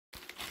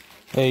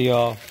Hey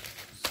y'all,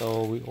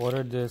 so we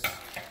ordered this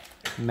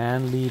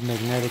manly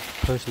magnetic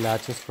push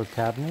latches for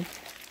cabinet.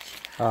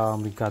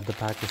 We got the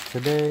package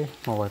today.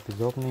 My wife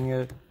is opening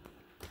it,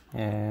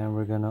 and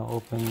we're gonna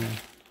open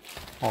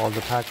all the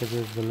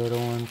packages, the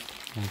little ones,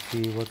 and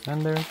see what's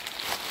in there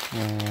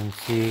and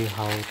see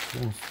how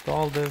to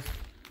install this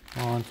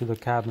onto the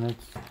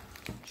cabinets.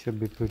 Should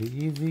be pretty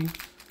easy.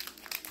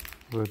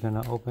 We're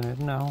gonna open it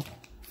now.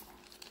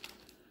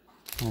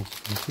 As you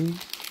can see,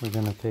 we're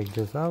gonna take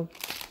this out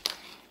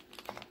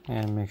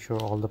and make sure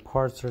all the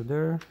parts are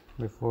there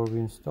before we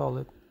install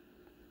it.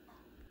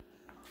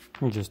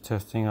 I'm just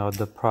testing out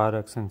the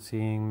products and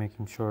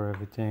making sure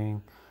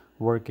everything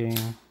working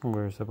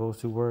where it's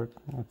supposed to work.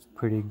 It's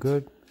pretty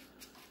good,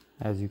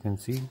 as you can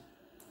see,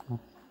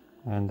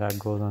 and that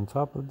goes on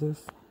top of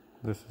this.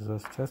 This is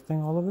us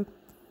testing all of it,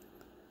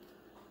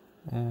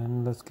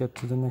 and let's get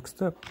to the next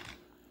step.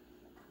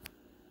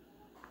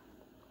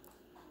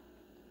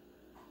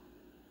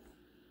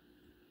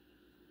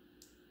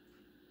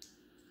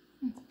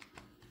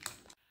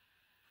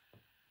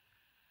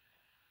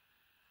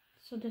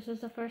 So this is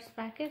the first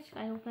package.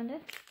 I opened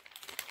it.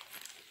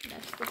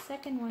 That's the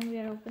second one we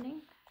are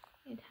opening.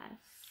 It has,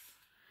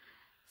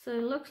 so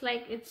it looks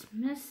like it's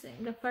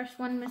missing, the first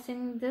one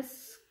missing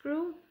this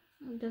screw.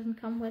 It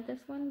doesn't come with this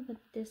one, but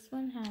this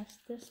one has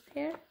this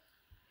pair.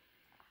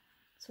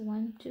 So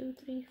 1 2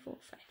 3 4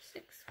 5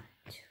 6 1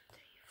 2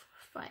 3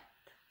 4 5.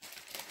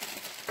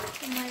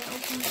 I might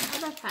open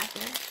another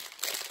package,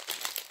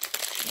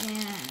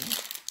 and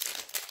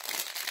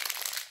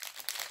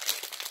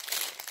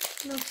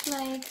looks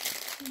like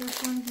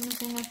this one's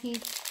missing a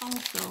piece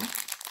also.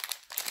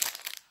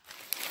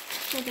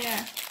 So there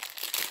are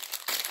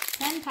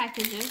 10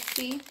 packages.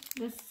 See,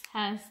 this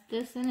has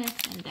this in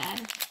it and that,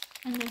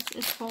 and this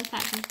is full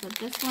package, but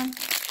this one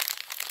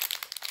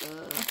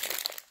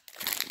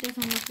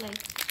doesn't look like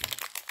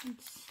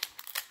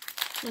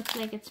looks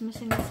like it's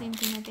missing the same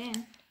thing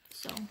again.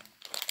 So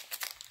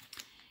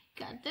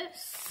got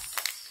this,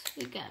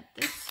 we got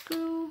this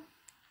screw,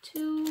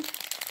 2,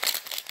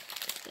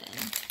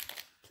 then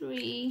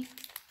 3,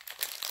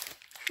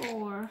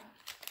 4,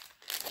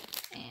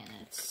 and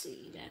let's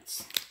see,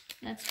 that's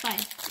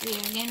 5. We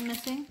are again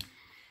missing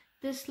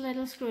this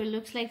little screw. It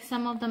looks like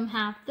some of them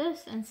have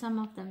this and some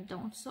of them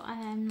don't, so I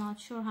am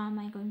not sure how am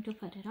I going to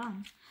put it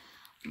on,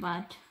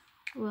 but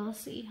we'll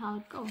see how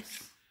it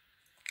goes.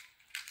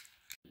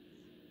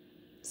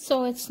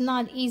 So it's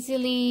not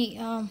easily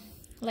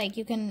like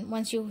you can,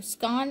 once it's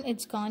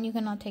gone, you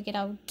cannot take it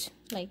out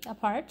like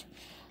apart.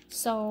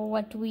 So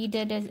what we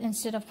did is,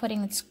 instead of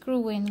putting a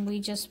screw in,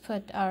 we just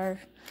put our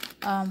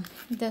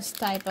this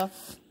type of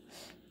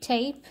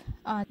tape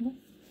on.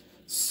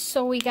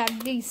 So we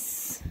got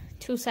these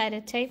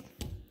two-sided tape,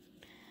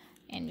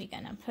 and we're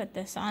gonna put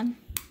this on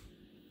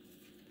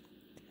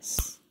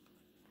this,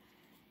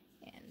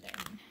 and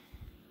then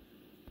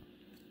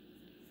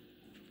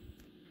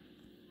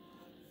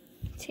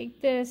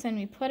take this and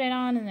we put it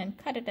on, and then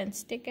cut it and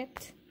stick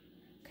it.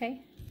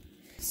 Okay,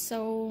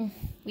 so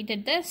we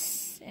did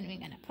this, and we're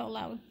gonna pull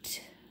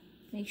out,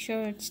 make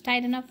sure it's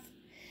tight enough,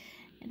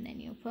 and then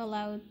you pull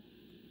out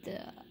the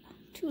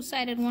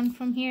two-sided one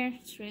from here.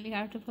 It's really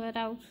hard to pull it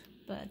out,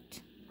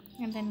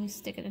 and then we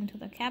stick it into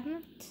the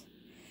cabinet.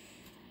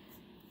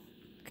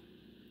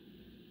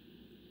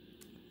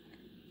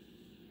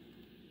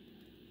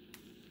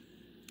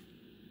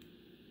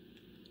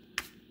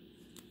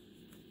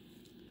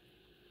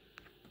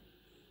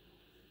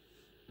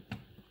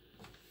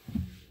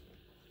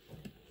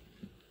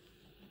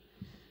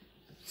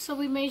 So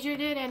we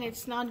measured it, and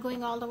it's not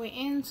going all the way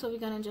in, so we're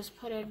gonna just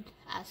put it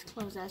as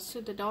close as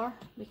to the door,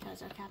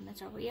 because our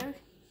cabinets are weird.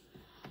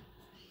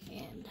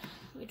 And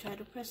we try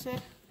to press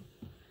it.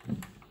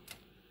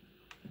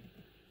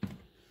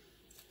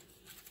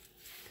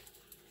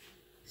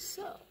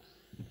 So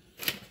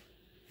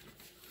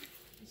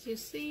as you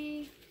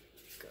see,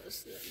 it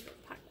goes the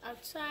part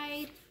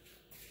outside.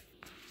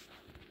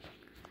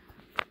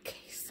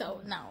 Okay,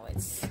 so now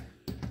it's,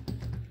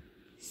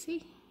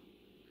 see,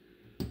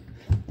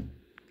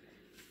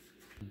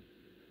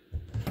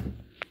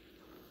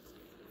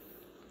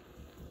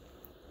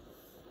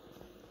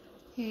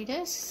 here it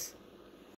is.